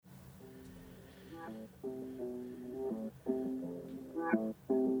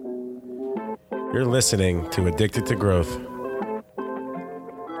You're listening to Addicted to Growth.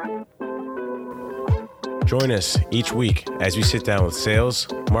 Join us each week as we sit down with sales,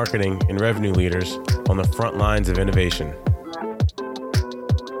 marketing, and revenue leaders on the front lines of innovation.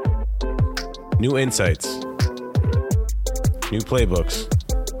 New insights, new playbooks,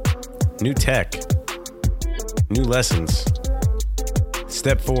 new tech, new lessons.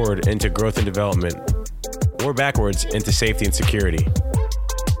 Step forward into growth and development, or backwards into safety and security.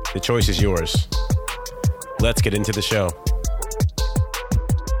 The choice is yours. Let's get into the show.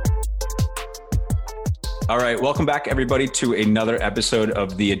 All right, welcome back, everybody, to another episode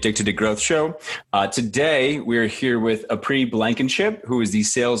of the Addicted to Growth Show. Today, we're here with Apri Blankenship, who is the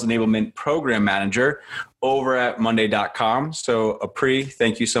Sales Enablement Program Manager over at Monday.com. So, Apri,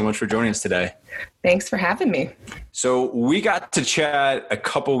 thank you so much for joining us today. Thanks for having me. So we got to chat a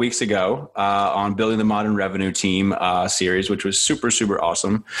couple weeks ago on Building the Modern Revenue Team series, which was super, super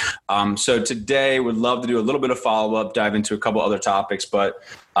awesome. So today we'd love to do a little bit of follow-up, dive into a couple other topics. But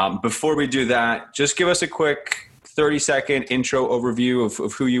before we do that, just give us a quick 30-second intro overview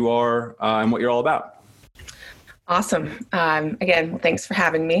of who you are and what you're all about. Awesome. Again, thanks for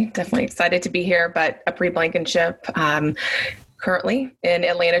having me. Definitely excited to be here. But Apri Blankenship, currently in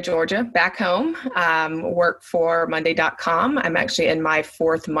Atlanta, Georgia, back home, work for Monday.com. I'm actually in my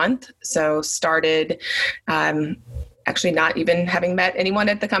 4th month. So started actually not even having met anyone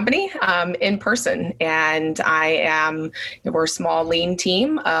at the company in person. And we're a small, lean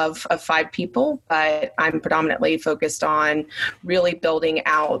team of 5 people, but I'm predominantly focused on really building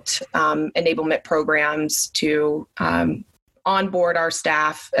out enablement programs to onboard our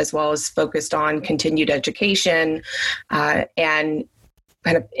staff, as well as focused on continued education and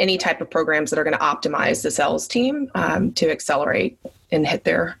kind of any type of programs that are going to optimize the sales team to accelerate and hit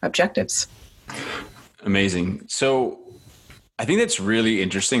their objectives. Amazing. So I think that's really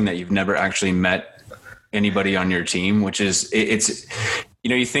interesting that you've never actually met anybody on your team, which is, it's,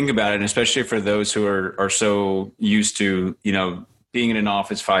 you think about it, and especially for those who are so used to, being in an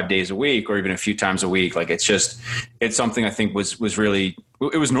office 5 days a week or even a few times a week, like it's something I think was really,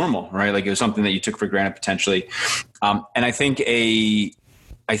 it was normal, right? Like it was something that you took for granted potentially. And I think a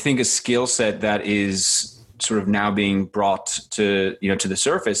skill set that is sort of now being brought to the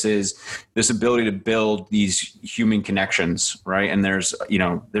surface is this ability to build these human connections, right? And there's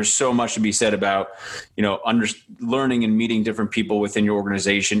so much to be said about, learning and meeting different people within your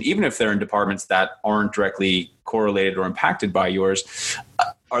organization, even if they're in departments that aren't directly correlated or impacted by yours.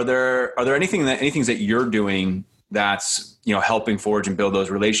 Are there any things that you're doing that's, helping forge and build those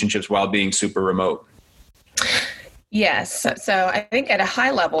relationships while being super remote? Yes. So I think at a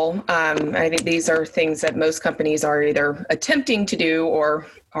high level, I think these are things that most companies are either attempting to do or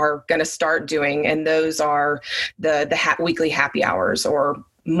are going to start doing. And those are the weekly happy hours or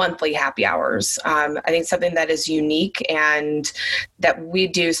monthly happy hours. I think something that is unique and that we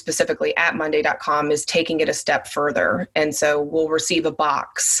do specifically at Monday.com is taking it a step further. And so we'll receive a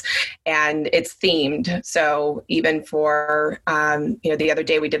box and it's themed. So even for, the other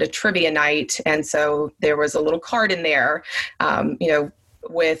day we did a trivia night. And so there was a little card in there,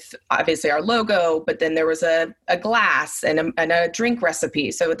 with obviously our logo, but then there was a glass and a drink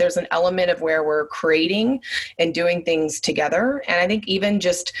recipe. So there's an element of where we're creating and doing things together. And I think even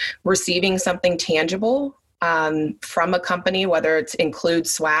just receiving something tangible from a company, whether it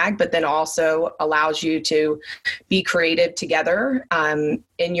includes swag, but then also allows you to be creative together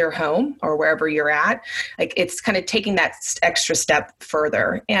in your home or wherever you're at. Like it's kind of taking that extra step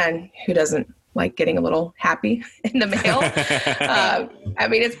further. And who doesn't like getting a little happy in the mail?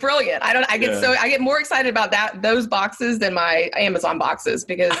 It's brilliant. I get more excited about those boxes than my Amazon boxes,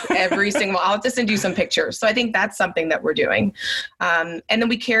 because I'll just send you some pictures. So I think that's something that we're doing. And then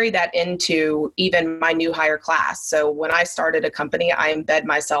we carry that into even my new hire class. So when I started a company, I embed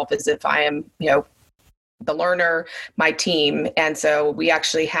myself as if I am, the learner, my team. And so we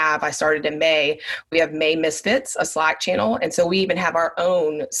actually I started in May, we have May Misfits, a Slack channel. And so we even have our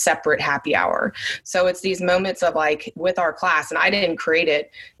own separate happy hour. So it's these moments of like with our class, and I didn't create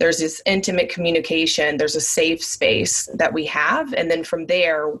it, there's this intimate communication, there's a safe space that we have. And then from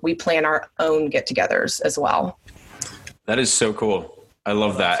there, we plan our own get-togethers as well. That is so cool. I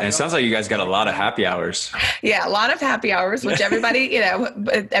love that. And it sounds like you guys got a lot of happy hours. Yeah, a lot of happy hours, which everybody,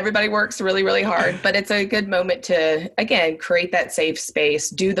 everybody works really, really hard, but it's a good moment to, again, create that safe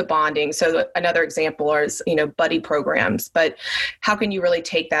space, do the bonding. So another example is, buddy programs, but how can you really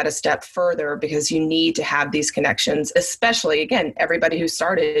take that a step further? Because you need to have these connections, especially, again, everybody who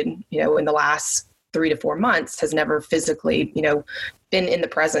started, in the last 3 to 4 months has never physically, been in the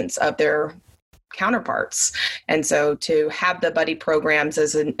presence of their counterparts. And so to have the buddy programs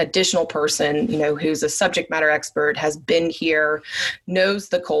as an additional person, who's a subject matter expert, has been here, knows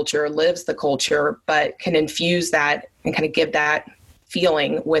the culture, lives the culture, but can infuse that and kind of give that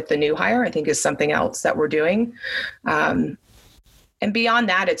feeling with the new hire, I think is something else that we're doing. And beyond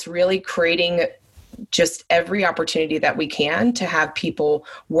that, it's really creating just every opportunity that we can to have people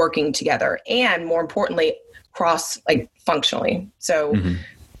working together, and more importantly, functionally. So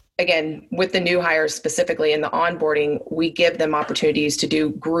again, with the new hires specifically in the onboarding, we give them opportunities to do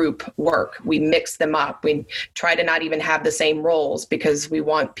group work. We mix them up. We try to not even have the same roles, because we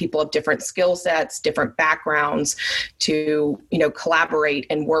want people of different skill sets, different backgrounds to, collaborate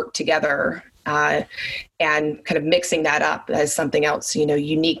and work together. And kind of mixing that up as something else,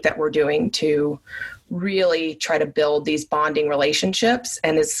 unique that we're doing to really try to build these bonding relationships.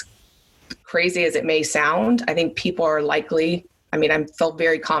 And as crazy as it may sound, I think people are likely, I feel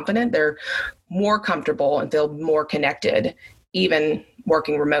very confident they're more comfortable and feel more connected, even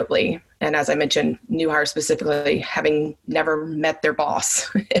working remotely. And as I mentioned, new hires specifically having never met their boss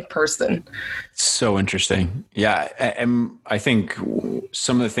in person. So interesting. Yeah. And I think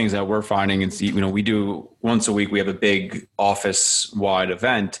some of the things that we're finding is, we do once a week, we have a big office wide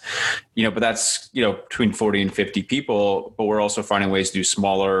event, but that's, between 40 and 50 people, but we're also finding ways to do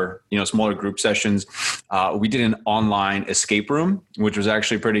smaller group sessions. We did an online escape room, which was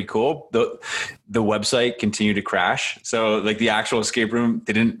actually pretty cool. The website continued to crash. So the actual escape room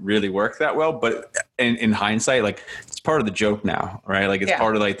didn't really work that well, but in hindsight, it's part of the joke now, right? It's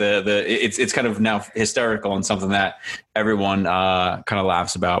part of it's kind of now hysterical and something that everyone kind of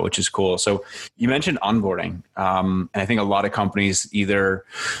laughs about, which is cool. So you mentioned onboarding. And I think a lot of companies either,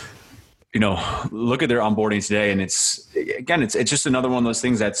 look at their onboarding today, and it's just another one of those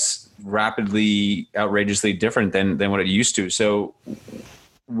things that's rapidly, outrageously different than what it used to. So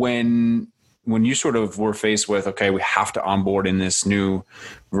when you sort of were faced with, okay, we have to onboard in this new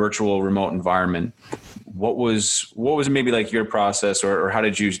virtual remote environment, what was maybe your process, or how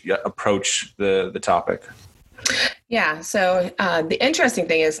did you approach the topic? Yeah. So the interesting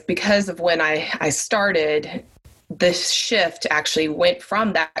thing is, because of when I started, this shift actually went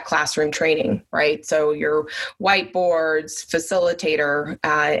from that classroom training, right? So your whiteboards, facilitator,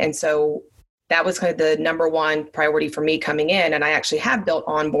 and so that was kind of the number one priority for me coming in. And I actually have built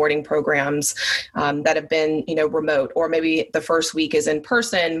onboarding programs that have been, remote, or maybe the first week is in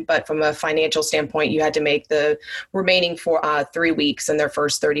person, but from a financial standpoint, you had to make the remaining 3 weeks in their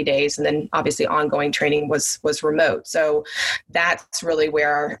first 30 days. And then obviously ongoing training was remote. So that's really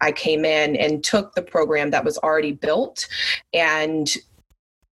where I came in and took the program that was already built and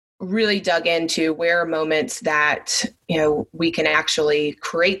really dug into where are moments that, we can actually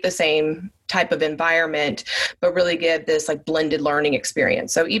create the same type of environment, but really give this blended learning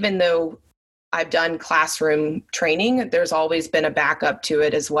experience. So even though I've done classroom training, there's always been a backup to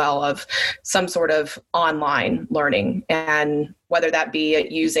it as well of some sort of online learning. And whether that be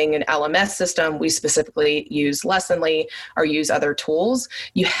using an LMS system, we specifically use Lessonly or use other tools,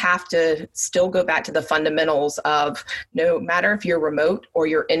 you have to still go back to the fundamentals of, no matter if you're remote or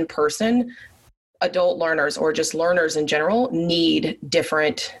you're in person, adult learners or just learners in general need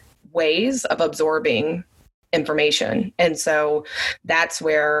different ways of absorbing information. And so that's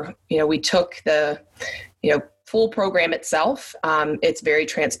where, we took the, full program itself. It's very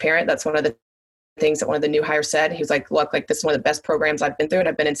transparent. That's one of the things that one of the new hires said. He was like, look, this is one of the best programs I've been through, and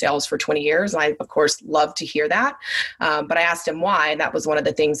I've been in sales for 20 years. And I, of course, love to hear that. But I asked him why, and that was one of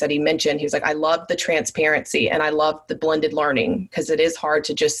the things that he mentioned. He was like, I love the transparency and I love the blended learning, because it is hard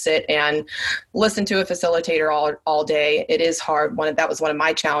to just sit and listen to a facilitator all day. It is hard. That was one of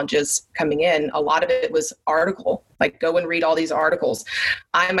my challenges coming in. A lot of it was article. Go and read all these articles.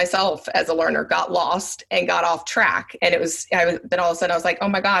 I myself, as a learner, got lost and got off track. And then all of a sudden I was like, oh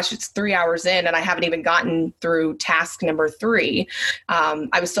my gosh, it's 3 hours in and I haven't even gotten through task number 3.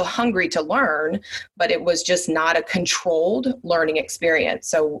 I was still hungry to learn, but it was just not a controlled learning experience.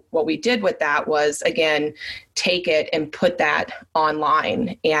 So what we did with that was, again, take it and put that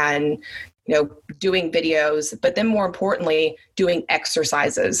online and doing videos, but then more importantly, doing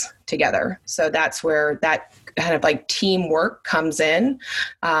exercises together. So that's where that kind of teamwork comes in.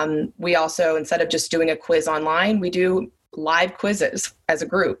 We also, instead of just doing a quiz online, we do live quizzes as a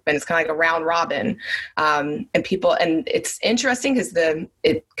group, and it's kind of like a round robin. And it's interesting because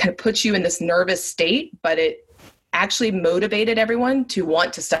it kind of puts you in this nervous state, but it actually motivated everyone to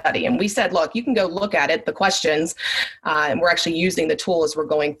want to study. And we said, look, you can go look at it, the questions, and we're actually using the tool as we're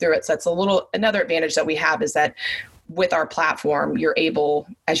going through it. So that's another advantage that we have is that with our platform, you're able,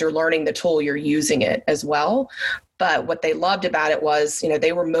 as you're learning the tool, you're using it as well. But what they loved about it was,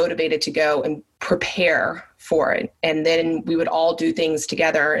 they were motivated to go and prepare for it. And then we would all do things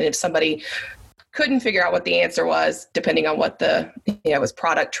together. And if somebody couldn't figure out what the answer was, depending on what was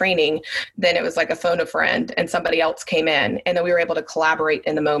product training, then it was like a phone a friend and somebody else came in, and then we were able to collaborate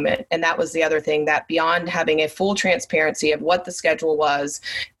in the moment. And that was the other thing, that beyond having a full transparency of what the schedule was,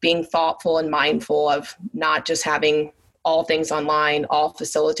 being thoughtful and mindful of not just having all things online, all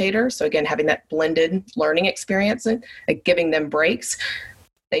facilitators. So again, having that blended learning experience and giving them breaks.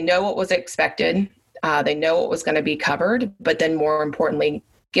 They know what was expected. They know what was going to be covered, but then more importantly,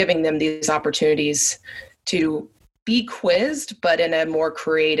 giving them these opportunities to be quizzed, but in a more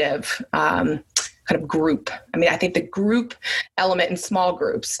creative kind of group. I mean, I think the group element in small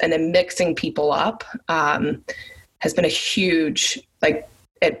groups and then mixing people up has been a huge,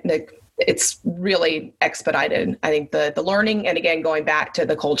 it's really expedited, I think, the learning. And again, going back to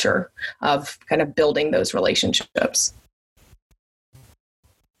the culture of kind of building those relationships.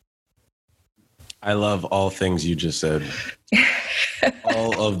 I love all things you just said.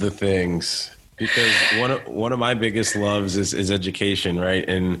 All of the things, because one of my biggest loves is education, right?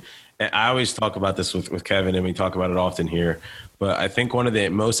 And I always talk about this with Kevin, and we talk about it often here. But I think one of the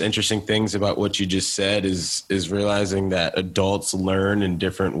most interesting things about what you just said is realizing that adults learn in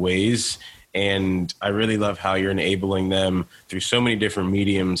different ways. And I really love how you're enabling them through so many different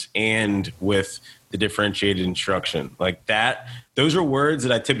mediums and with the differentiated instruction. Like that, those are words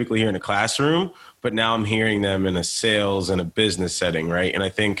that I typically hear in a classroom, but now I'm hearing them in a sales and a business setting, right? And I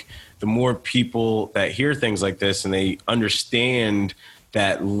think the more people that hear things like this and they understand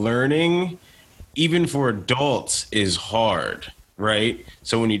that learning, even for adults, is hard, right?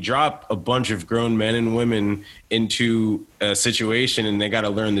 So when you drop a bunch of grown men and women into a situation and they got to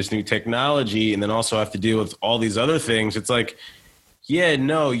learn this new technology and then also have to deal with all these other things, it's like, yeah,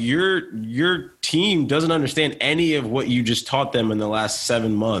 no, your team doesn't understand any of what you just taught them in the last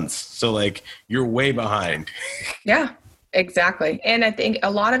 7 months. So like you're way behind. Yeah, exactly. And I think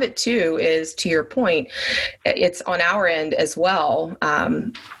a lot of it too is, to your point, it's on our end as well,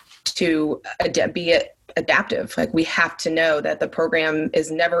 to be adaptive. Like we have to know that the program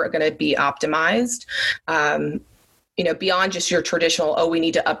is never going to be optimized. Beyond just your traditional, we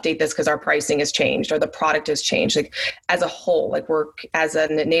need to update this because our pricing has changed or the product has changed. Like as a whole, like we're, as an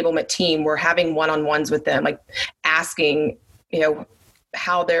enablement team, we're having one-on-ones with them, like asking,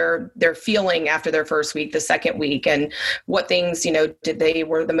 how they're feeling after their first week, the second week, and what things,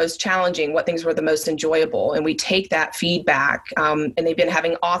 were the most challenging, what things were the most enjoyable. And we take that feedback, and they've been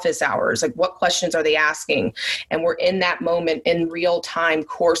having office hours, like what questions are they asking? And we're in that moment in real time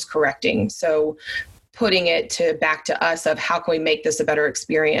course correcting. So putting it back to us of how can we make this a better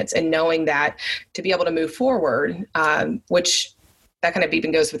experience, and knowing that to be able to move forward, which that kind of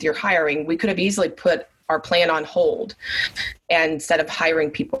even goes with your hiring, we could have easily put our plan on hold and instead of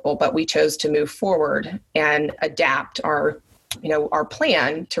hiring people, but we chose to move forward and adapt our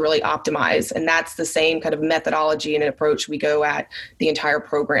plan to really optimize. And that's the same kind of methodology and approach we go at the entire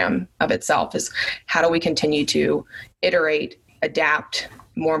program of itself, is how do we continue to iterate, adapt,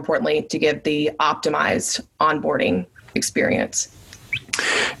 more importantly, to give the optimized onboarding experience.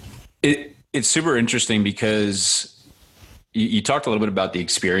 It's super interesting because you talked a little bit about the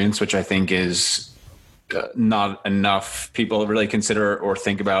experience, which I think is not enough people really consider or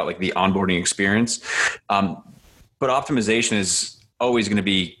think about, like the onboarding experience. But optimization is always going to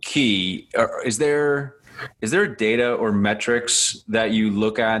be key. Is there data or metrics that you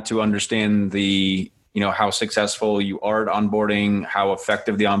look at to understand how successful you are at onboarding, how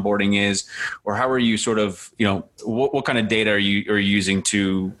effective the onboarding is, or how are you sort of, what kind of data are you using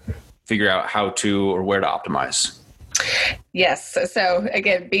to figure out how to or where to optimize? Yes. So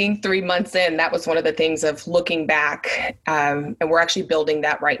again, being 3 months in, that was one of the things of looking back, and we're actually building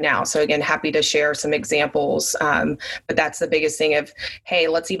that right now. So again, happy to share some examples, but that's the biggest thing of, hey,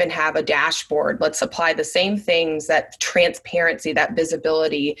 let's even have a dashboard. Let's apply the same things, that transparency, that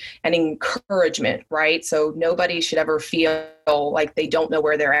visibility and encouragement, right? So nobody should ever feel like they don't know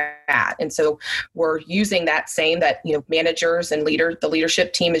where they're at. And so we're using that same that, managers and the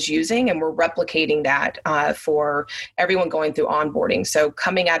leadership team is using, and we're replicating that for everyone going through onboarding. So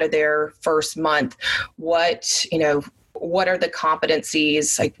coming out of their first month, what what are the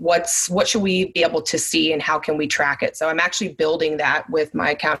competencies, like what should we be able to see and how can we track it? So I'm actually building that with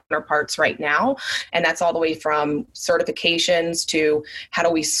my counterparts right now. And that's all the way from certifications to how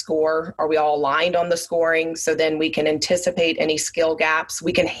do we score? Are we all aligned on the scoring? So then we can anticipate any skill gaps.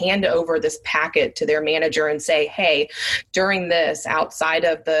 We can hand over this packet to their manager and say, hey, during this, outside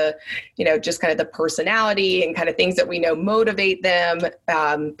of the, just kind of the personality and kind of things that we know motivate them,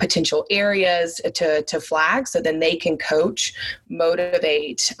 potential areas to flag, so then they can coach,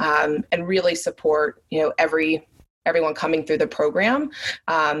 motivate, and really support, everyone coming through the program.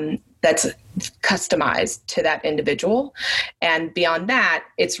 That's customized to that individual. And beyond that,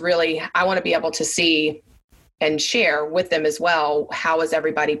 it's really, I want to be able to see and share with them as well, how is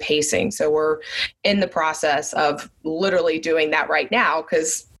everybody pacing? So we're in the process of literally doing that right now.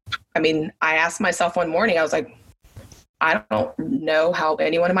 Because, I asked myself one morning, I was like, I don't know how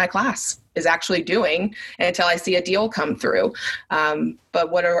anyone in my class is actually doing until I see a deal come through.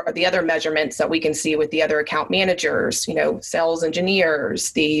 But what are the other measurements that we can see with the other account managers, sales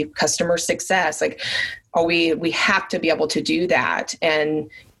engineers, the customer success? Like, we have to be able to do that. And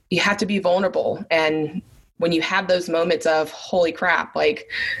you have to be vulnerable. And when you have those moments of, holy crap, like,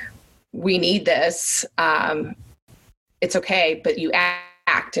 we need this, it's okay, but you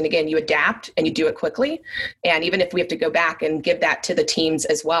act. And again, you adapt and you do it quickly. And even if we have to go back and give that to the teams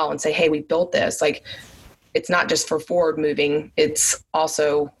as well and say, hey, we built this, like, it's not just for forward moving, it's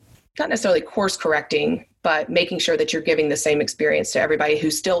also not necessarily course correcting, but making sure that you're giving the same experience to everybody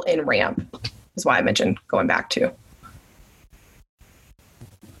who's still in ramp, is why I mentioned going back to.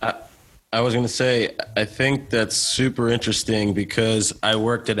 I was going to say, I think that's super interesting because I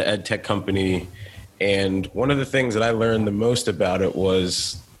worked at an ed tech company, and one of the things that I learned the most about it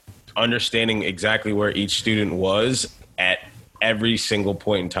was understanding exactly where each student was at every single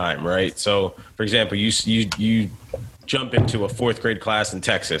point in time, right? So, for example, you jump into a fourth grade class in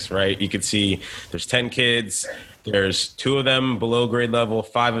Texas, right? You could see there's 10 kids. There's 2 of them below grade level,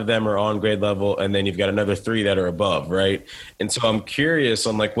 5 of them are on grade level, and then you've got another 3 that are above, right? And so I'm curious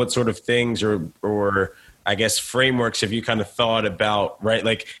on like what sort of things or I guess frameworks have you kind of thought about, right?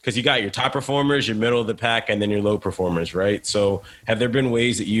 Like, because you got your top performers, your middle of the pack, and then your low performers, right? So have there been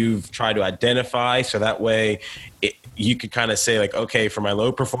ways that you've tried to identify so that way you could kind of say like, okay, for my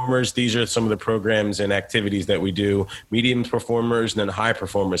low performers, these are some of the programs and activities that we do, medium performers, and then high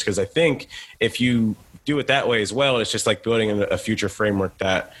performers? Because I think if you do it that way as well, it's just like building a future framework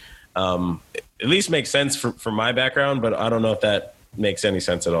that at least makes sense for my background, but I don't know if that makes any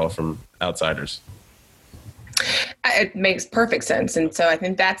sense at all from outsiders. It makes perfect sense. And so I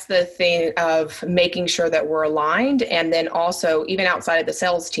think that's the thing of making sure that we're aligned. And then also even outside of the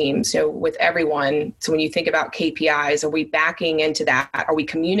sales teams, with everyone. So when you think about KPIs, are we backing into that? Are we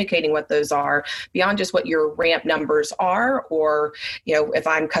communicating what those are beyond just what your ramp numbers are? Or, if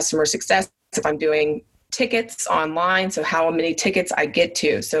I'm customer success, if I'm doing tickets online, so how many tickets I get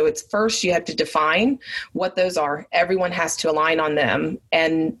to. So it's first you have to define what those are. Everyone has to align on them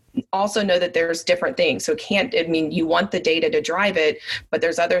and also know that there's different things. So you want the data to drive it, but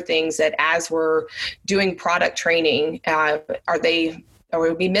there's other things that as we're doing product training, are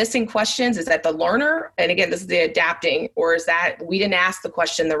we missing questions? Is that the learner? And again, this is the adapting, or is that we didn't ask the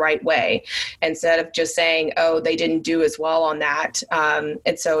question the right way instead of just saying, oh, they didn't do as well on that.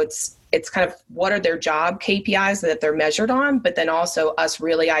 And so it's kind of what are their job KPIs that they're measured on, but then also us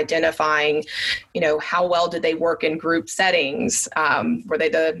really identifying, how well did they work in group settings? Were they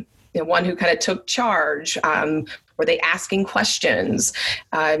the one who kind of took charge? Were they asking questions?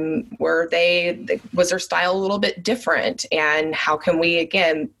 Was their style a little bit different? And how can we,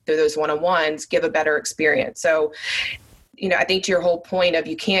 again, through those one-on-ones, give a better experience? So, I think to your whole point of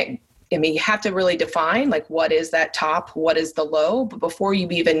you have to really define like what is that top, what is the low, but before you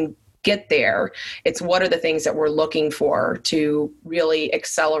even get there, it's what are the things that we're looking for to really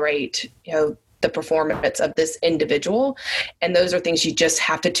accelerate, the performance of this individual. And those are things you just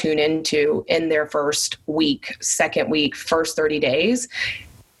have to tune into in their first week, second week, first 30 days.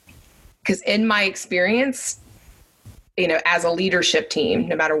 Because in my experience, as a leadership team,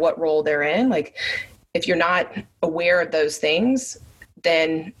 no matter what role they're in, like if you're not aware of those things,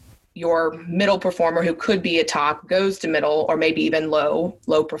 then your middle performer who could be a top goes to middle or maybe even low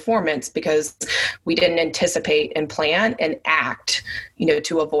performance because we didn't anticipate and plan and act,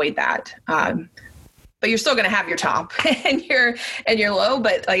 to avoid that. But you're still going to have your top and your low,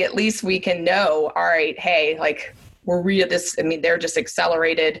 but like at least we can know, all right, hey, like we're they're just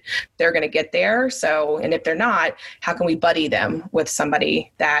accelerated. They're going to get there. So, and if they're not, how can we buddy them with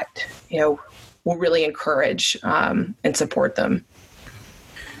somebody that, will really encourage and support them?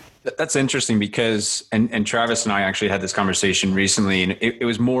 That's interesting because, and Travis and I actually had this conversation recently, and it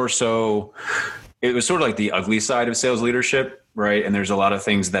was more so, it was sort of like the ugly side of sales leadership, right? And there's a lot of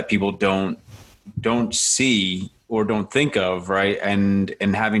things that people don't see or don't think of, right? And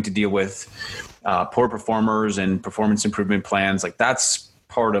having to deal with poor performers and performance improvement plans, like that's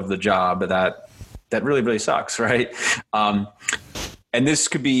part of the job that really, really sucks, right? And this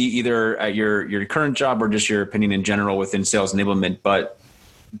could be either at your current job or just your opinion in general within sales enablement. But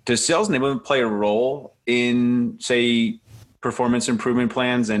does sales enablement play a role in, say, performance improvement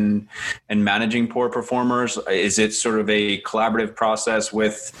plans and managing poor performers? Is it sort of a collaborative process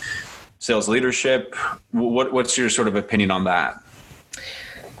with sales leadership? What's your sort of opinion on that?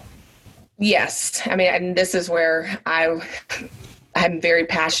 Yes. I mean, and this is where I'm very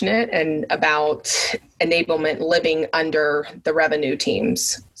passionate and about enablement living under the revenue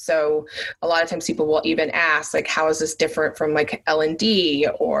teams. So a lot of times people will even ask, like, how is this different from like L&D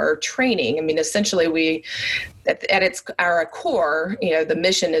or training? I mean, essentially we, at our core, the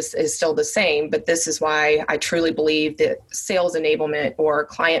mission is still the same, but this is why I truly believe that sales enablement or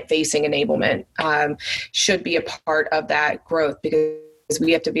client facing enablement should be a part of that growth, because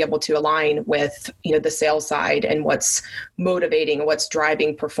we have to be able to align with, the sales side and what's motivating, what's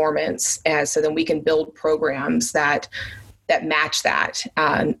driving performance. And so then we can build programs that match that.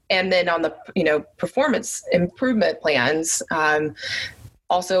 And then on the, performance improvement plans,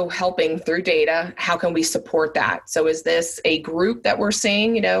 also helping through data, how can we support that? So is this a group that we're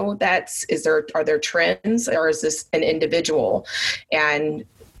seeing, are there trends, or is this an individual? And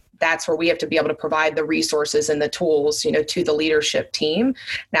that's where we have to be able to provide the resources and the tools, to the leadership team.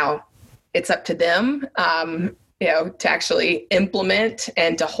 Now, it's up to them, to actually implement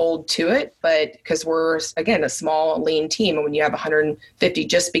and to hold to it. But because we're, again, a small, lean team, and when you have 150,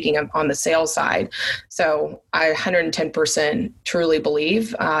 just speaking on the sales side. So I 110% truly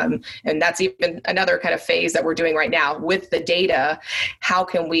believe, and that's even another kind of phase that we're doing right now with the data. How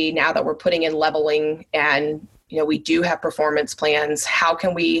can we, now that we're putting in leveling and we do have performance plans, how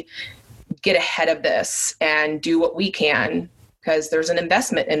can we get ahead of this and do what we can? Because there's an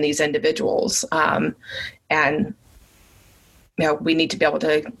investment in these individuals. And, we need to be able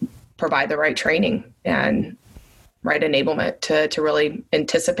to provide the right training and right enablement to really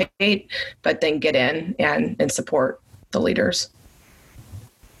anticipate, but then get in and support the leaders.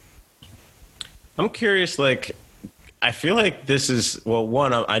 I'm curious, I feel like this is,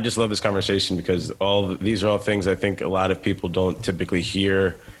 one, I just love this conversation because these are all things I think a lot of people don't typically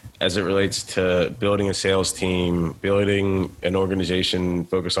hear as it relates to building a sales team, building an organization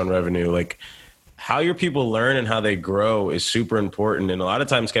focused on revenue. How your people learn and how they grow is super important. And a lot of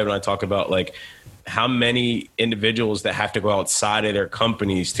times, Kevin and I talk about how many individuals that have to go outside of their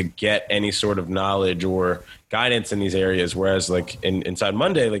companies to get any sort of knowledge or guidance in these areas. Whereas inside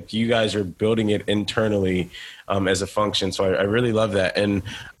Monday, you guys are building it internally as a function. So I really love that. And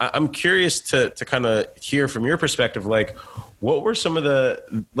I'm curious to kind of hear from your perspective, what were some of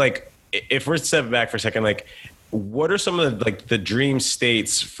the, if we're stepping back for a second, what are some of the dream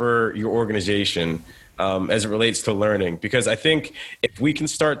states for your organization as it relates to learning? Because I think if we can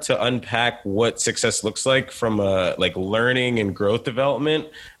start to unpack what success looks like from learning and growth development,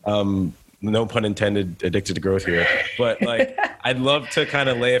 no pun intended, addicted to growth here, but I'd love to kind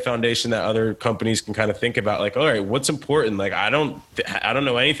of lay a foundation that other companies can kind of think about, all right, what's important? I don't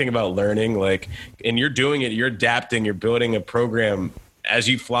know anything about learning, and you're doing it, you're adapting, you're building a program as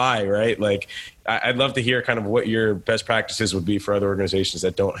you fly, right? I'd love to hear kind of what your best practices would be for other organizations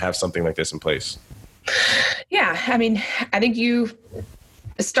that don't have something like this in place. Yeah. I mean, I think you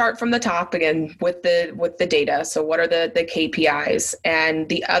start from the top again with the data. So what are the KPIs? And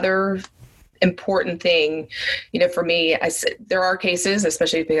the other important thing, for me, there are cases,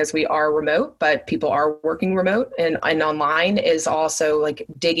 especially because we are remote, but people are working remote and online, is also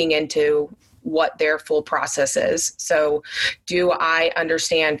digging into what their full process is. So do I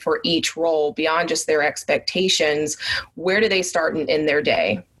understand for each role, beyond just their expectations, where do they start in their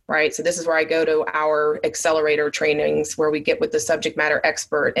day? Right. So this is where I go to our accelerator trainings, where we get with the subject matter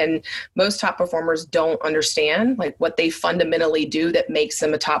expert. And most top performers don't understand what they fundamentally do that makes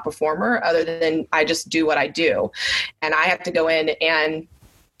them a top performer, other than I just do what I do. And I have to go in and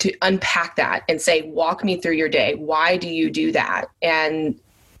to unpack that and say, walk me through your day. Why do you do that? And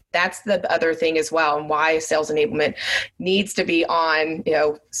that's the other thing as well, and why sales enablement needs to be on,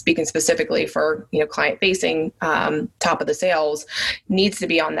 speaking specifically for, client facing, top of the sales, needs to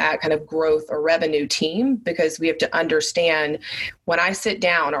be on that kind of growth or revenue team, because we have to understand, when I sit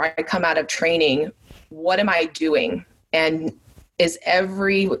down or I come out of training, what am I doing? And is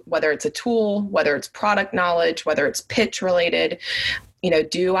whether it's a tool, whether it's product knowledge, whether it's pitch related,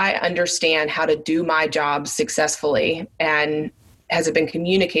 do I understand how to do my job successfully? And has it been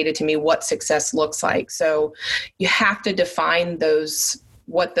communicated to me what success looks like? So you have to define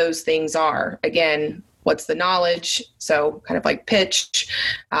what those things are. Again, what's the knowledge? So kind of like pitch,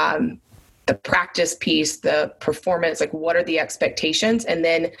 the practice piece, the performance, like what are the expectations? And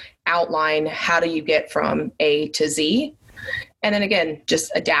then outline how do you get from A to Z? And then again,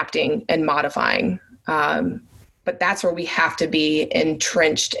 just adapting and modifying. But that's where we have to be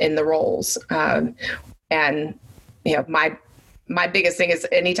entrenched in the roles. And my biggest thing is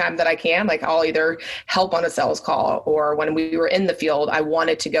anytime that I can, like I'll either help on a sales call, or when we were in the field, I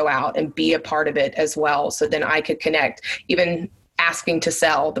wanted to go out and be a part of it as well. So then I could connect, even asking to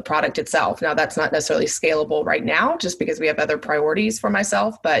sell the product itself. Now that's not necessarily scalable right now, just because we have other priorities for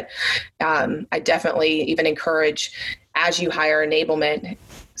myself. But I definitely even encourage, as you hire enablement,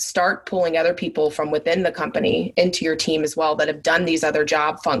 start pulling other people from within the company into your team as well that have done these other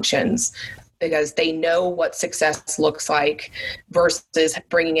job functions, because they know what success looks like versus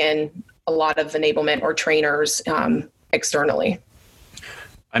bringing in a lot of enablement or trainers externally.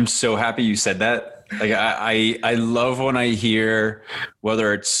 I'm so happy you said that. Like I love when I hear,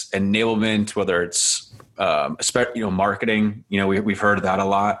 whether it's enablement, whether it's marketing, we've heard that a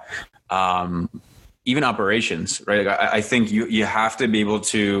lot. Even operations, right? Like I think you have to be able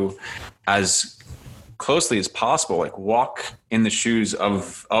to, as closely as possible, like walk in the shoes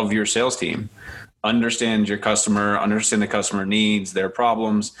of your sales team, understand your customer, understand the customer needs, their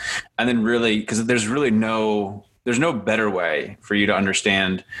problems, and then really, because there's no better way for you to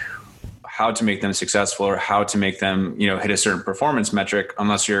understand how to make them successful or how to make them, hit a certain performance metric,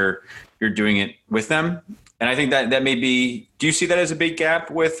 unless you're doing it with them. And I think that may be, do you see that as a big gap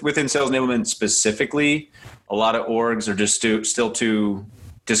within sales enablement specifically? A lot of orgs are just still too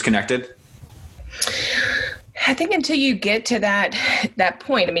disconnected. I think until you get to that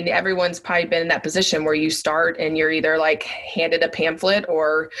point, I mean, everyone's probably been in that position where you start and you're either like handed a pamphlet,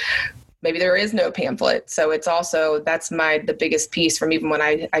 or maybe there is no pamphlet. So it's also, that's the biggest piece from even when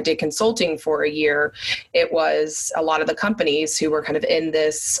I did consulting for a year. It was a lot of the companies who were kind of in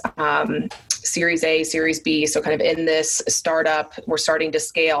this Series A, Series B. So kind of in this startup, we're starting to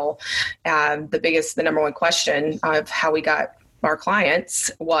scale. The number one question of how we got our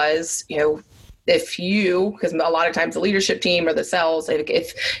clients was, because a lot of times the leadership team or the sales,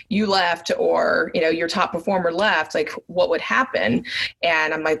 if you left or, your top performer left, like what would happen?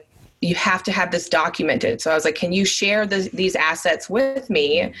 And I'm like, you have to have this documented. So I was like, can you share these assets with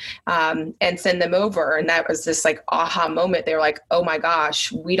me and send them over? And that was this like aha moment. They were like, oh my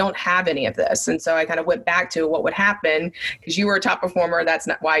gosh, we don't have any of this. And so I kind of went back to what would happen, because you were a top performer. That's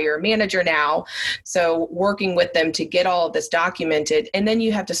not why you're a manager now. So working with them to get all of this documented, and then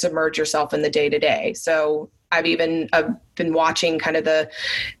you have to submerge yourself in the day-to-day. So I've even been watching kind of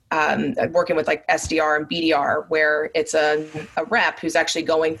working with like SDR and BDR, where it's a rep who's actually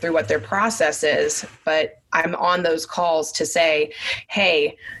going through what their process is. But I'm on those calls to say,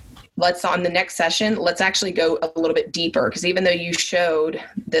 hey, on the next session, let's actually go a little bit deeper. Because even though you showed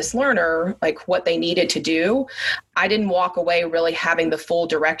this learner like what they needed to do, I didn't walk away really having the full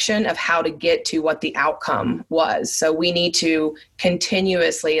direction of how to get to what the outcome was. So we need to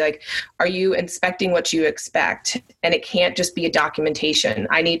continuously, like, are you inspecting what you expect? And it can't just be a documentation.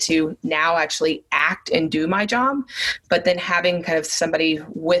 I need to now actually act and do my job, but then having kind of somebody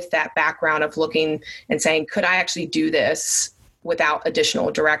with that background of looking and saying, could I actually do this without additional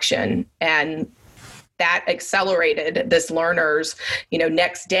direction? And that accelerated this learner's,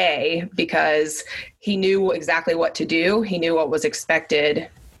 next day, because he knew exactly what to do. He knew what was expected.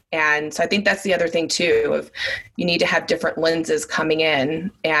 And so I think that's the other thing too, of you need to have different lenses coming in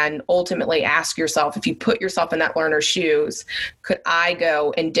and ultimately ask yourself, if you put yourself in that learner's shoes, could I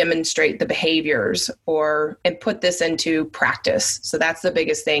go and demonstrate the behaviors and put this into practice? So that's the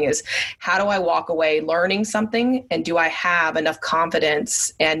biggest thing, is how do I walk away learning something, and do I have enough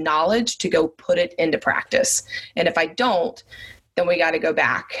confidence and knowledge to go put it into practice? And if I don't, then we got to go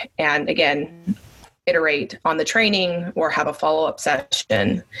back and again, iterate on the training or have a follow-up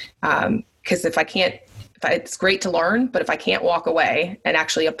session. Because it's great to learn, but if I can't walk away and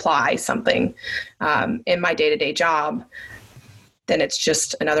actually apply something in my day-to-day job, then it's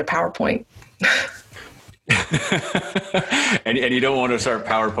just another PowerPoint. and you don't want to start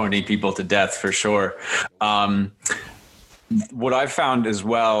PowerPointing people to death, for sure. What I've found as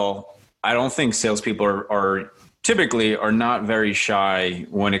well, I don't think salespeople are typically not very shy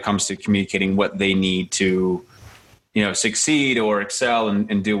when it comes to communicating what they need to, succeed or excel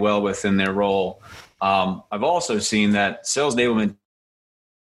and do well within their role. I've also seen that sales enablement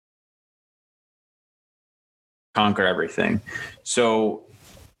conquer everything. So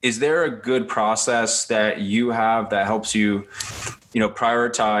is there a good process that you have that helps you,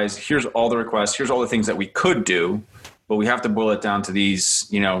 prioritize, here's all the requests, here's all the things that we could do, but we have to boil it down to these,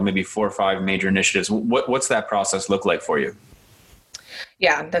 maybe 4 or 5 major initiatives. What's that process look like for you?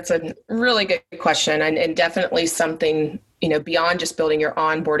 Yeah, that's a really good question, and definitely something, beyond just building your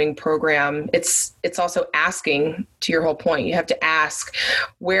onboarding program. It's also asking, to your whole point. You have to ask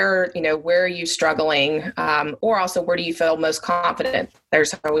where are you struggling, or also where do you feel most confident?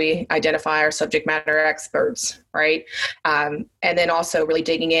 There's how we identify our subject matter experts, right? And then also really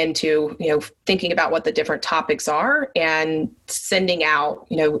digging into, thinking about what the different topics are and sending out,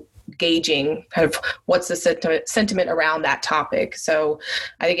 gauging kind of what's the sentiment around that topic. So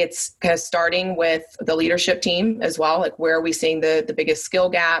I think it's kind of starting with the leadership team as well. Like, where are we seeing the biggest skill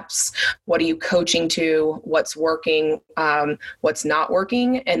gaps? What are you coaching to? What's working? What's not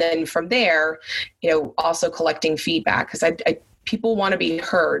working? And then from there, also collecting feedback, because people want to be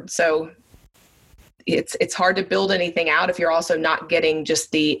heard. So it's hard to build anything out if you're also not getting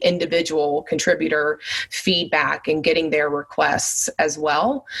just the individual contributor feedback and getting their requests as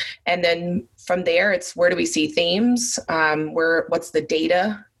well. And then from there, it's where do we see themes? What's the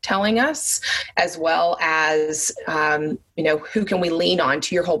data telling us, as well as, who can we lean on,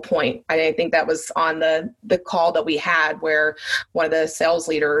 to your whole point. I think that was on the call that we had where one of the sales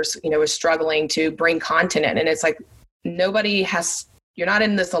leaders, was struggling to bring content in. And it's like, you're not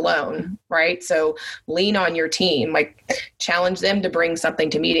in this alone, right? So lean on your team, like challenge them to bring something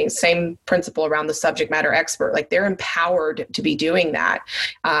to meetings. Same principle around the subject matter expert. Like, they're empowered to be doing that.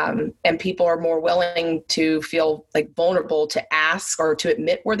 And people are more willing to feel like vulnerable to ask or to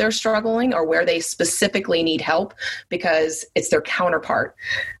admit where they're struggling or where they specifically need help, because it's their counterpart.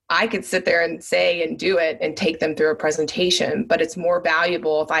 I could sit there and say and do it and take them through a presentation, but it's more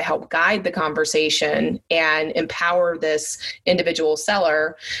valuable if I help guide the conversation and empower this individual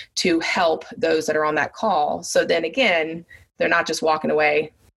seller to help those that are on that call. So then again, they're not just walking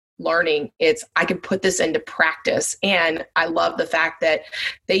away learning. It's, I can put this into practice. And I love the fact that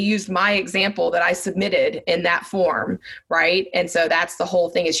they used my example that I submitted in that form, right? And so that's the whole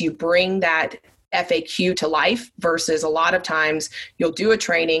thing, is you bring that FAQ to life, versus a lot of times you'll do a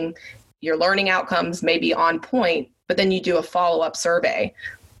training, your learning outcomes may be on point, but then you do a follow-up survey.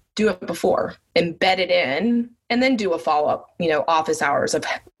 Do it before, embed it in, and then do a follow-up, office hours of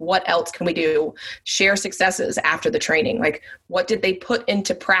what else can we do, share successes after the training. Like, what did they put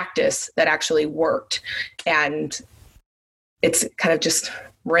into practice that actually worked? And it's kind of just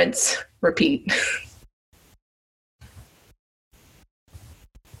rinse, repeat.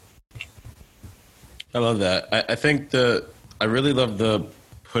 I love that. I think I really love the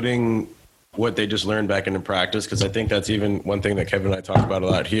putting what they just learned back into practice, because I think that's even one thing that Kevin and I talk about a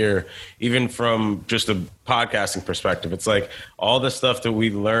lot here, even from just a podcasting perspective. It's like all the stuff that we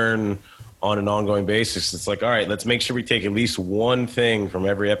learn on an ongoing basis. It's like, all right, let's make sure we take at least one thing from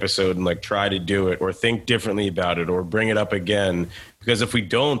every episode and like try to do it or think differently about it or bring it up again. Because if we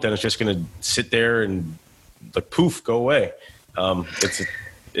don't, then it's just going to sit there and like poof, go away.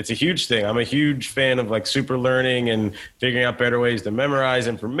 It's a huge thing. I'm a huge fan of like super learning and figuring out better ways to memorize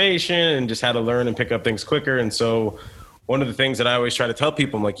information and just how to learn and pick up things quicker. And so one of the things that I always try to tell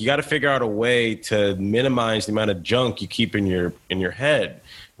people, I'm like, you got to figure out a way to minimize the amount of junk you keep in your head.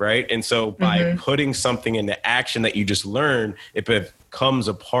 Right. And so by putting something into action that you just learned, it becomes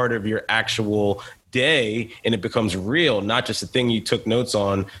a part of your actual day, and it becomes real, not just a thing you took notes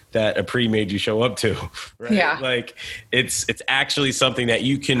on that a pre made you show up to. Right? Yeah. Like it's actually something that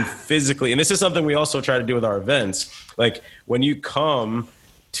you can physically, and this is something we also try to do with our events. Like when you come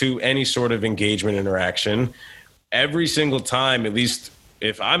to any sort of engagement interaction, every single time, at least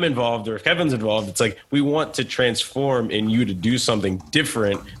if I'm involved or if Kevin's involved, it's like we want to transform in you to do something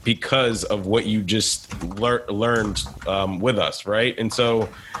different because of what you just learned with us, right? And so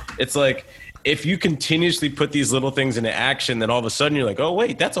it's like, if you continuously put these little things into action, then all of a sudden you're like, oh,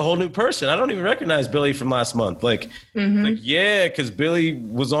 wait, that's a whole new person. I don't even recognize Billy from last month. Like yeah, because Billy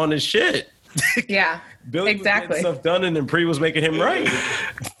was on his shit. Yeah, Billy exactly. was getting stuff done, and then Pre was making him right.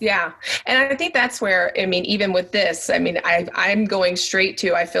 Yeah. And I think that's where, I mean, even with this, I mean, I'm going straight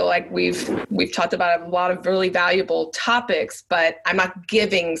to, I feel like we've talked about a lot of really valuable topics, but I'm not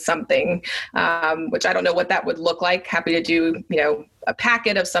giving something, which I don't know what that would look like. Happy to do, a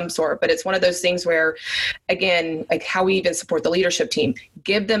packet of some sort, but it's one of those things where, again, like how we even support the leadership team,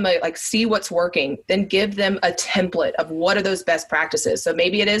 give them see what's working, then give them a template of what are those best practices. So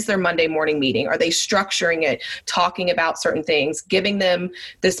maybe it is their Monday morning meeting. Are they structuring it, talking about certain things, giving them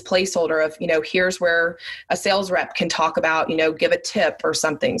this placeholder of, here's where a sales rep can talk about, give a tip or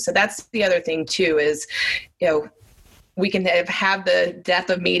something. So that's the other thing too, is, we can have the depth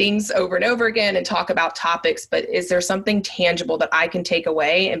of meetings over and over again and talk about topics, but is there something tangible that I can take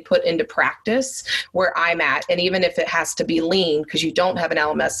away and put into practice where I'm at? And even if it has to be lean, because you don't have an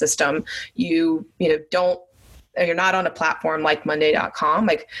LMS system, you're not on a platform like Monday.com,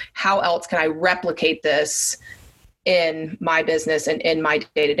 like how else can I replicate this in my business and in my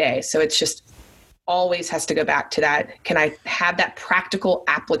day-to-day? So it's just always has to go back to that. Can I have that practical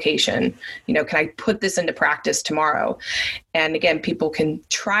application? Can I put this into practice tomorrow? And again, people can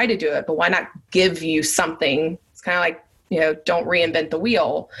try to do it, but why not give you something? It's kind of like, don't reinvent the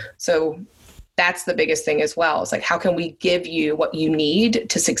wheel. So that's the biggest thing as well. It's like, how can we give you what you need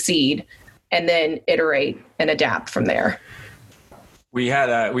to succeed and then iterate and adapt from there? We had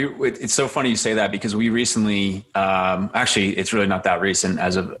it's so funny you say that, because we recently, actually it's really not that recent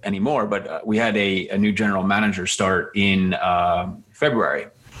as of anymore, but we had a new general manager start in February.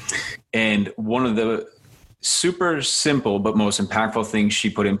 And one of the super simple but most impactful things she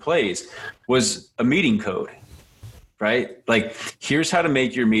put in place was a meeting code, right? Like, here's how to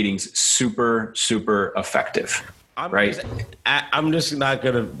make your meetings super, super effective. I'm just not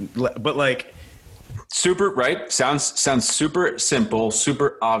going to, but like, super, right? Sounds super simple,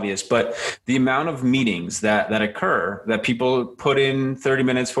 super obvious, but the amount of meetings that occur, that people put in 30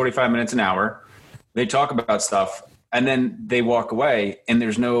 minutes, 45 minutes, an hour, they talk about stuff and then they walk away and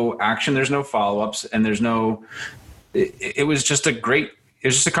there's no action, there's no follow-ups, and it was just a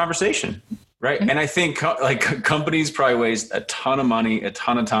conversation, right? Mm-hmm. And I think like companies probably waste a ton of money, a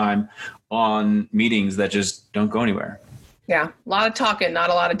ton of time on meetings that just don't go anywhere. Yeah. A lot of talking, not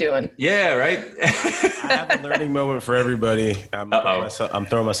a lot of doing. Yeah. Right. I have a learning moment for everybody. I'm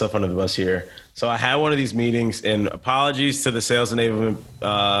throwing myself under the bus here. So I had one of these meetings, and apologies to the sales enablement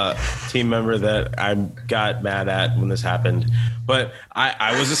team member that I got mad at when this happened. But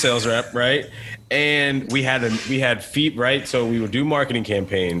I was a sales rep, right? And we had feed, right? So we would do marketing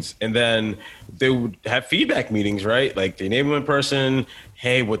campaigns, and then they would have feedback meetings, right? Like the enablement person,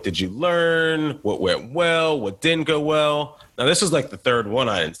 hey, what did you learn? What went well? What didn't go well? Now, this was like the third one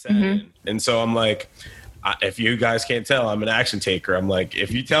I had said. Mm-hmm. And so I'm like, if you guys can't tell, I'm an action taker. I'm like,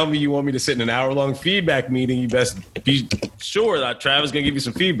 if you tell me you want me to sit in an hour-long feedback meeting, you best be sure that Travis is going to give you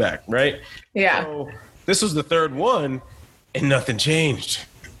some feedback, right? Yeah. So this was the third one, and nothing changed.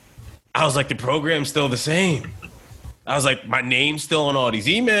 I was like, the program's still the same. I was like, my name's still on all these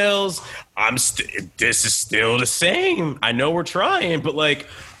emails. This is still the same. I know we're trying, but like,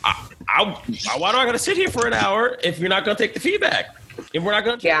 why do I got to sit here for an hour if you're not going to take the feedback? If we're not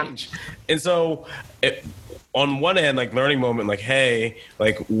going to change? Yeah. And so on one end, like learning moment, like, hey,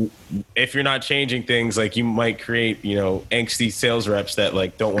 like if you're not changing things, like you might create, angsty sales reps that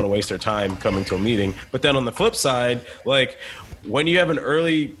like don't want to waste their time coming to a meeting. But then on the flip side, like when you have an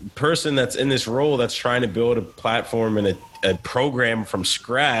early person that's in this role that's trying to build a platform and a program from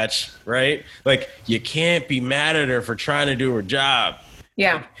scratch, right? Like you can't be mad at her for trying to do her job.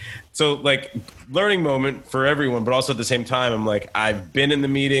 Yeah. So like learning moment for everyone, but also at the same time, I'm like, I've been in the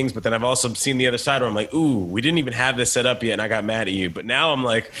meetings, but then I've also seen the other side where I'm like, ooh, we didn't even have this set up yet. And I got mad at you. But now I'm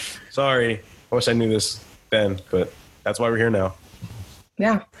like, sorry, I wish I knew this then, but that's why we're here now.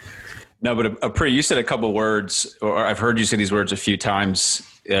 Yeah. No, but Apri, you said a couple words, or I've heard you say these words a few times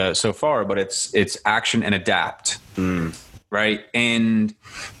so far, but it's action and adapt. Right. And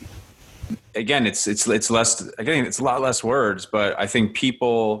again, it's less, again, it's a lot less words, but I think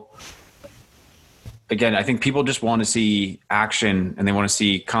people just want to see action, and they want to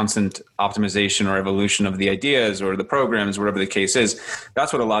see constant optimization or evolution of the ideas or the programs, whatever the case is.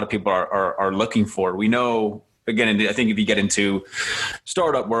 That's what a lot of people are looking for. We know, again, I think if you get into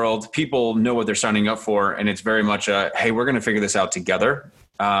startup world, people know what they're signing up for, and it's very much hey, we're going to figure this out together.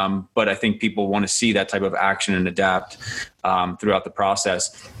 But I think people want to see that type of action and adapt throughout the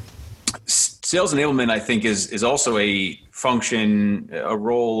process. Sales enablement, I think, is also a function, a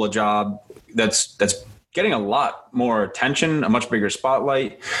role, a job that's getting a lot more attention, a much bigger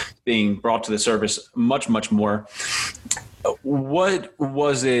spotlight, being brought to the surface much, much more. What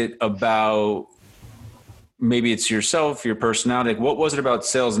was it about, maybe it's yourself, your personality, what was it about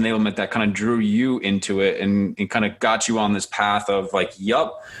sales enablement that kind of drew you into it and kind of got you on this path of like,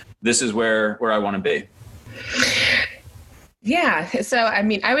 yup, this is where I want to be? Yeah. So, I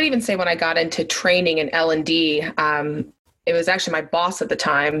mean, I would even say when I got into training in L&D, it was actually my boss at the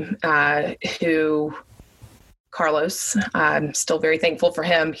time, Carlos, I'm still very thankful for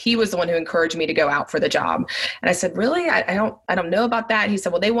him. He was the one who encouraged me to go out for the job. And I said, really? I don't know about that. He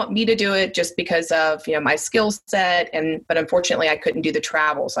said, well, they want me to do it just because of, my skill set. But unfortunately I couldn't do the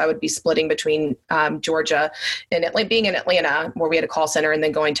travel. So I would be splitting between Georgia and being in Atlanta, where we had a call center, and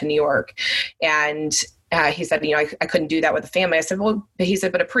then going to New York. And he said, I couldn't do that with the family. I said, well, he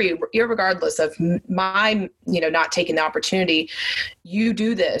said, but Apri, irregardless of my, not taking the opportunity, you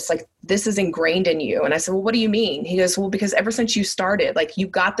do this, like, this is ingrained in you. And I said, well, what do you mean? He goes, well, because ever since you started, like, you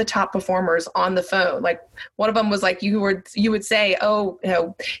got the top performers on the phone. Like, one of them was like, you would say, oh,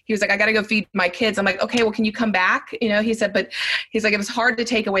 he was like, I got to go feed my kids. I'm like, okay, well, can you come back? He said, but he's like, it was hard to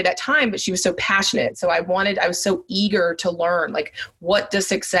take away that time, but she was so passionate. So I was so eager to learn, like, what does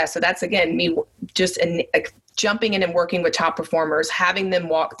success? So that's, again, me just jumping in and working with top performers, having them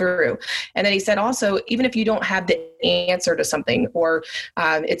walk through. And then he said also, even if you don't have the answer to something, or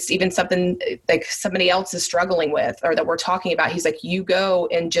it's even something like somebody else is struggling with, or that we're talking about, he's like, you go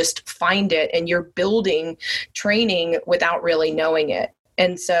and just find it, and you're building training without really knowing it.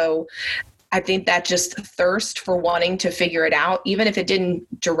 And so I think that just thirst for wanting to figure it out, even if it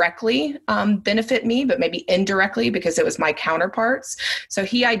didn't directly benefit me, but maybe indirectly because it was my counterparts. So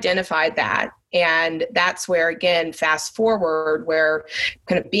he identified that. And that's where, again, fast forward, where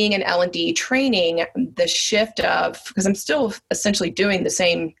kind of being in L&D training, the shift of, because I'm still essentially doing the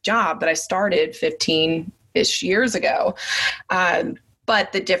same job that I started 15-ish years ago.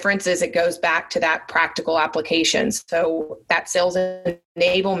 But the difference is it goes back to that practical application. So that sales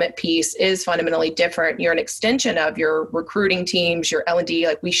enablement piece is fundamentally different. You're an extension of your recruiting teams, your L&D,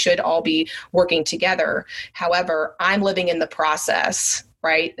 like, we should all be working together. However, I'm living in the process,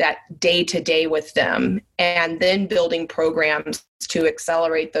 right? That day to day with them, and then building programs to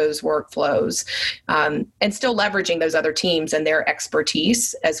accelerate those workflows, and still leveraging those other teams and their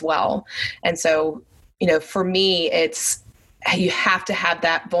expertise as well. And so, for me, you have to have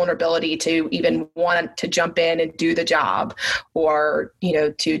that vulnerability to even want to jump in and do the job, or,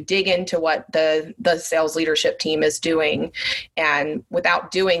 to dig into what the sales leadership team is doing. And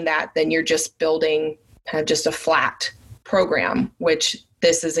without doing that, then you're just building kind of just a flat program, which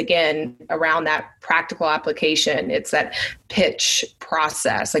this is, again, around that practical application. It's that pitch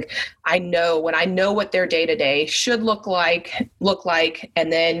process. Like, when I know what their day-to-day should look like,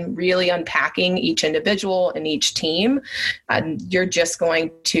 and then really unpacking each individual and each team, you're just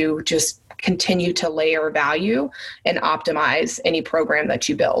going to just continue to layer value and optimize any program that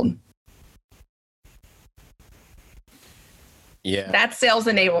you build. Yeah. That's sales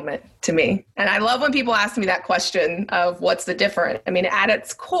enablement to me. And I love when people ask me that question of what's the difference. I mean, at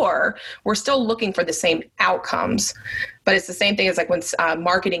its core, we're still looking for the same outcomes, but it's the same thing as like when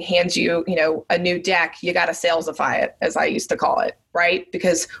marketing hands you, a new deck, you got to salesify it, as I used to call it, right?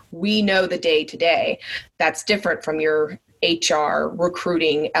 Because we know the day to day. That's different from your HR,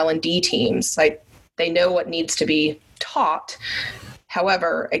 recruiting, L&D teams. Like, they know what needs to be taught.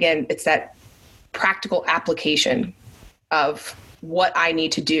 However, again, it's that practical application of what I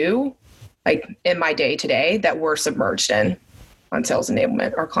need to do, like, in my day to day, that we're submerged in on sales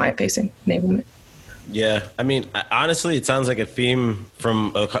enablement or client facing enablement. Yeah. I mean, honestly, it sounds like a theme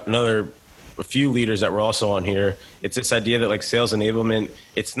from a few leaders that were also on here. It's this idea that, like, sales enablement,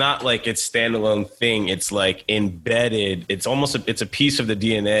 it's not like it's standalone thing. It's like embedded. It's almost it's a piece of the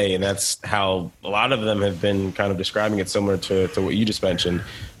DNA. And that's how a lot of them have been kind of describing it, similar to what you just mentioned.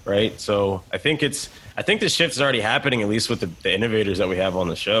 Right. So I think the shift is already happening, at least with the innovators that we have on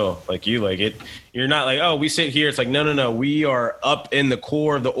the show. Like you're not like, oh, we sit here. It's like, no. We are up in the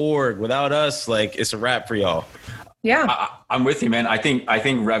core of the org. Without us, like, it's a wrap for y'all. Yeah. I'm with you, man. I think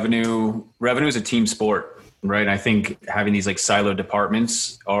revenue is a team sport, right? I think having these like siloed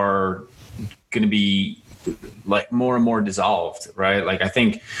departments are going to be like more and more dissolved, right? Like, I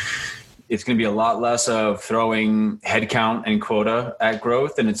think it's going to be a lot less of throwing headcount and quota at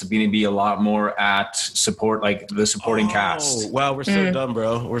growth, and it's going to be a lot more at support, like the supporting cast. Wow, we're so dumb,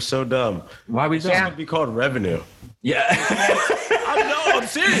 bro. We're so dumb. Why we It's going to be called revenue. Yeah. I'm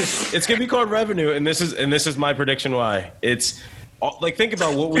serious. It's going to be called revenue, and this is my prediction why. It's like, think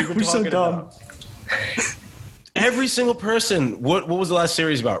about what we've been talking about. Every single person. What was the last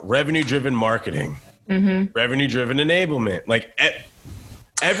series about? Revenue-driven marketing. Mm-hmm. Revenue-driven enablement. Like,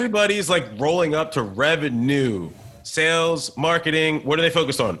 everybody's like rolling up to revenue, sales, marketing. What are they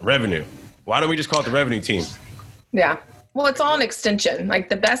focused on? Revenue. Why don't we just call it the revenue team? Yeah. Well, it's all an extension. Like,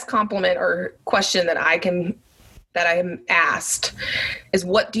 the best compliment or question that I am asked is,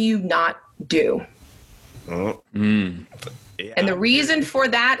 what do you not do? Yeah. And the reason for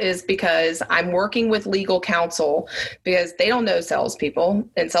that is because I'm working with legal counsel, because they don't know salespeople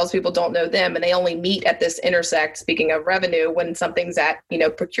and salespeople don't know them. And they only meet at this intersect, speaking of revenue, when something's at,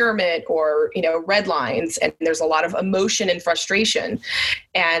 procurement or, red lines, and there's a lot of emotion and frustration.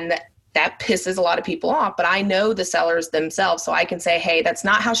 And that pisses a lot of people off, but I know the sellers themselves. So I can say, hey, that's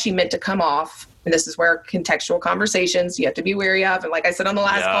not how she meant to come off. And this is where contextual conversations you have to be wary of. And like I said on the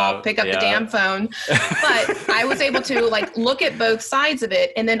last call, pick up the damn phone. But I was able to like look at both sides of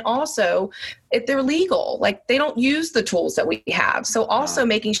it. And then also, if they're legal, like they don't use the tools that we have. So also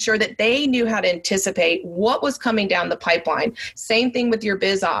making sure that they knew how to anticipate what was coming down the pipeline. Same thing with your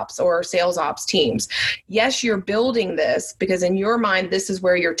biz ops or sales ops teams. Yes, you're building this because in your mind, this is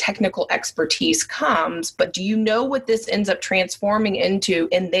where your technical expertise comes, but do you know what this ends up transforming into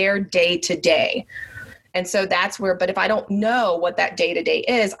in their day to day? And so that's where, but if I don't know what that day-to-day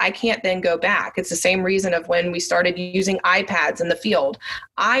is, I can't then go back. It's the same reason of when we started using iPads in the field.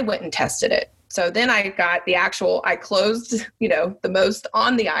 I went and tested it. So then I got I closed, the most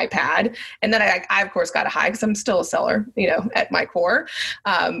on the iPad. And then I of course got a high because I'm still a seller, at my core,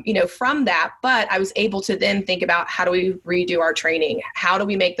 from that. But I was able to then think about how do we redo our training? How do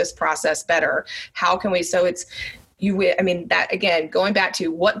we make this process better? How can we, so it's, that again, going back to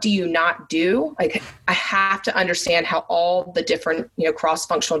what do you not do? Like I have to understand how all the different,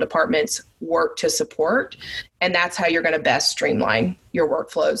 cross-functional departments work to support. And that's how you're going to best streamline your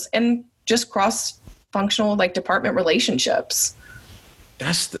workflows and just cross-functional like department relationships.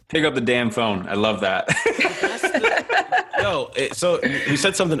 Pick up the damn phone. I love that. So you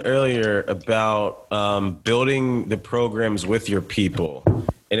said something earlier about building the programs with your people.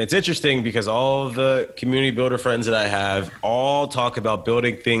 And it's interesting because all of the community builder friends that I have all talk about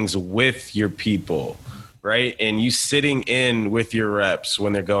building things with your people, right? And you sitting in with your reps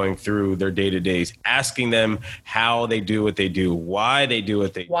when they're going through their day-to-days, asking them how they do what they do, why they do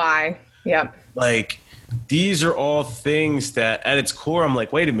what they do. Why? Yeah. Like, these are all things that at its core, I'm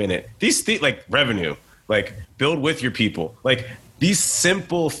like, wait a minute. These like revenue, like build with your people. Like these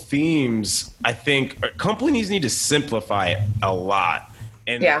simple themes, I think companies need to simplify it a lot.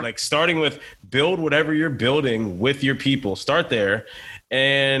 And like starting with build whatever you're building with your people, start there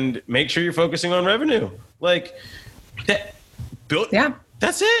and make sure you're focusing on revenue. Like that build. Yeah.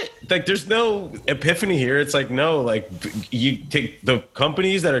 That's it. Like there's no epiphany here. It's like, no, like you take the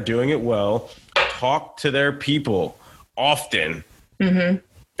companies that are doing it well, talk to their people often. Mm-hmm.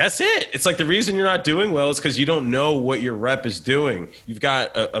 That's it. It's like the reason you're not doing well is because you don't know what your rep is doing. You've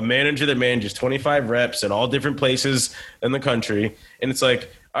got a manager that manages 25 reps in all different places in the country. And it's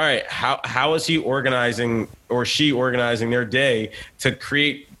like, all right, how is he organizing or she organizing their day to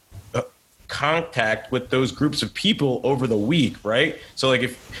create contact with those groups of people over the week, right? So like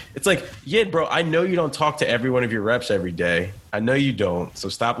if it's like, yeah, bro, I know you don't talk to every one of your reps every day. I know you don't. So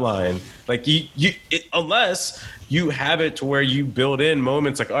stop lying. Like unless you have it to where you build in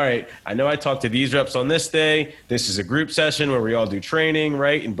moments like, all right, I know I talked to these reps on this day. This is a group session where we all do training,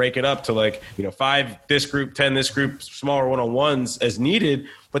 right? And break it up to like, 5 this group, 10 this group, smaller one-on-ones as needed.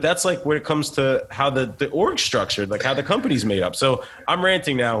 But that's like when it comes to how the org structured, like how the company's made up. So I'm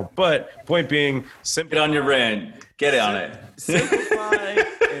ranting now, but point being, get on your rant. Get on it. Simplify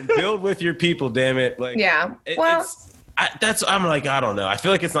and build with your people, damn it. Like, yeah. I'm like, I don't know. I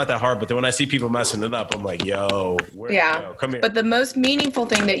feel like it's not that hard, but then when I see people messing it up, I'm like, yo, come here. But the most meaningful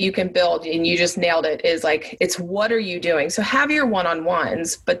thing that you can build, and you just nailed it, is like, it's what are you doing? So have your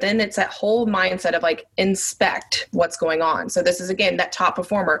one-on-ones, but then it's that whole mindset of like, inspect what's going on. So this is, again, that top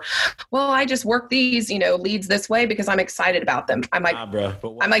performer. Well, I just work these, leads this way because I'm excited about them. I'm like,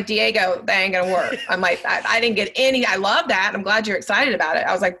 I'm like, Diego, that ain't gonna work. I'm like, I didn't get any, I love that. I'm glad you're excited about it.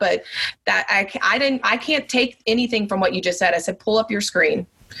 I was like, but that I can't take anything from what you just said. I said, pull up your screen,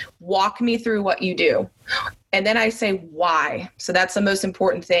 walk me through what you do. And then I say, why? So that's the most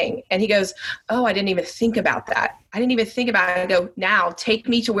important thing. And he goes, oh, I didn't even think about that. I didn't even think about it. I go, now take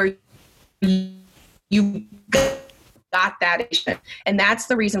me to where you got that. And that's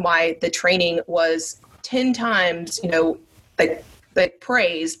the reason why the training was 10 times, like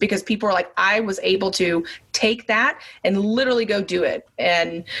praised, because people are like, I was able to take that and literally go do it.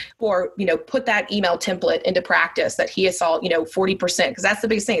 And, or, put that email template into practice that he saw, 40%, because that's the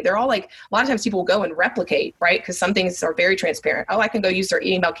biggest thing. They're all like, a lot of times people will go and replicate, right? Because some things are very transparent. Oh, I can go use their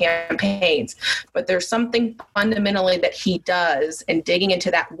email campaigns, but there's something fundamentally that he does, and digging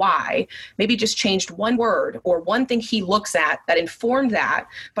into that why, maybe just changed one word or one thing he looks at that informed that.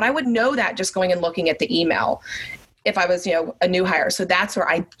 But I would know that just going and looking at the email if I was, a new hire. So that's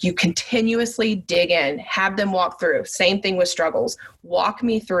where you continuously dig in, have them walk through. Same thing with struggles. Walk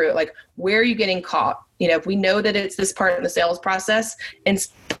me through, like, where are you getting caught? If we know that it's this part in the sales process,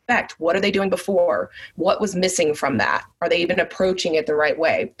 inspect, what are they doing before? What was missing from that? Are they even approaching it the right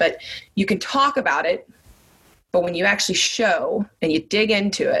way? But you can talk about it, but when you actually show and you dig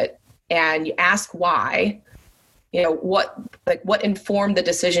into it and you ask why, what informed the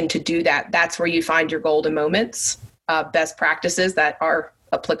decision to do that, that's where you find your golden moments. Best practices that are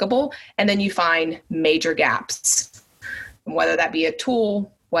applicable. And then you find major gaps, whether that be a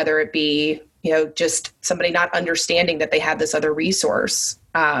tool, whether it be, just somebody not understanding that they have this other resource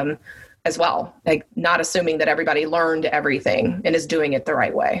as well. Like not assuming that everybody learned everything and is doing it the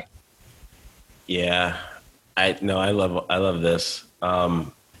right way. Yeah, I love this.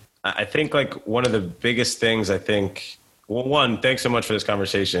 I think like one of the biggest things one, thanks so much for this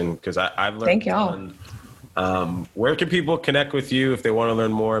conversation, because I've learned. Thank y'all. Where can people connect with you if they want to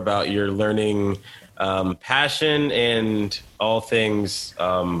learn more about your learning passion and all things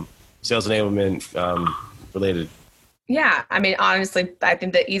sales enablement related? Yeah, I mean, honestly, I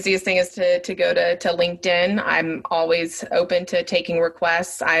think the easiest thing is to go to LinkedIn. I'm always open to taking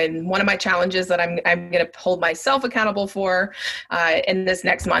requests. One of my challenges that I'm going to hold myself accountable for in this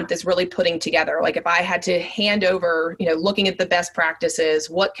next month is really putting together. Like if I had to hand over, looking at the best practices,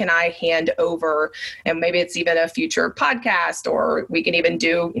 what can I hand over? And maybe it's even a future podcast, or we can even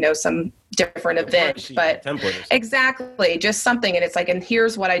do, some different event, but exactly, just something. And it's like, and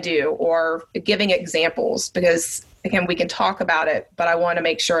here's what I do, or giving examples, because again, we can talk about it, but I want to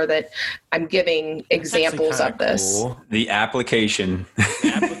make sure that I'm giving examples of this. Cool. The application.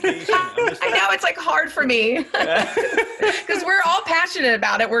 I know it's like hard for me because we're all passionate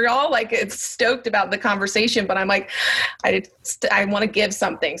about it. We're all like, it's stoked about the conversation, but I'm like, I want to give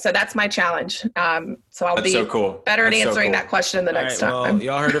something. So that's my challenge. So I'll be better at answering that question the next time. Well,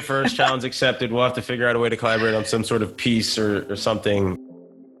 y'all heard it first. Challenge accepted. We'll have to figure out a way to collaborate on some sort of piece or something.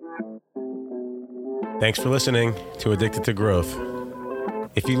 Thanks for listening to Addicted to Growth.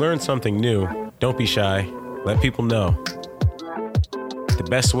 If you learned something new, don't be shy. Let people know. The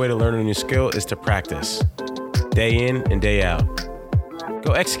best way to learn a new skill is to practice, day in and day out.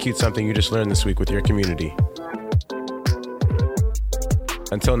 Go execute something you just learned this week with your community.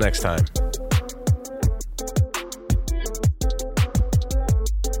 Until next time.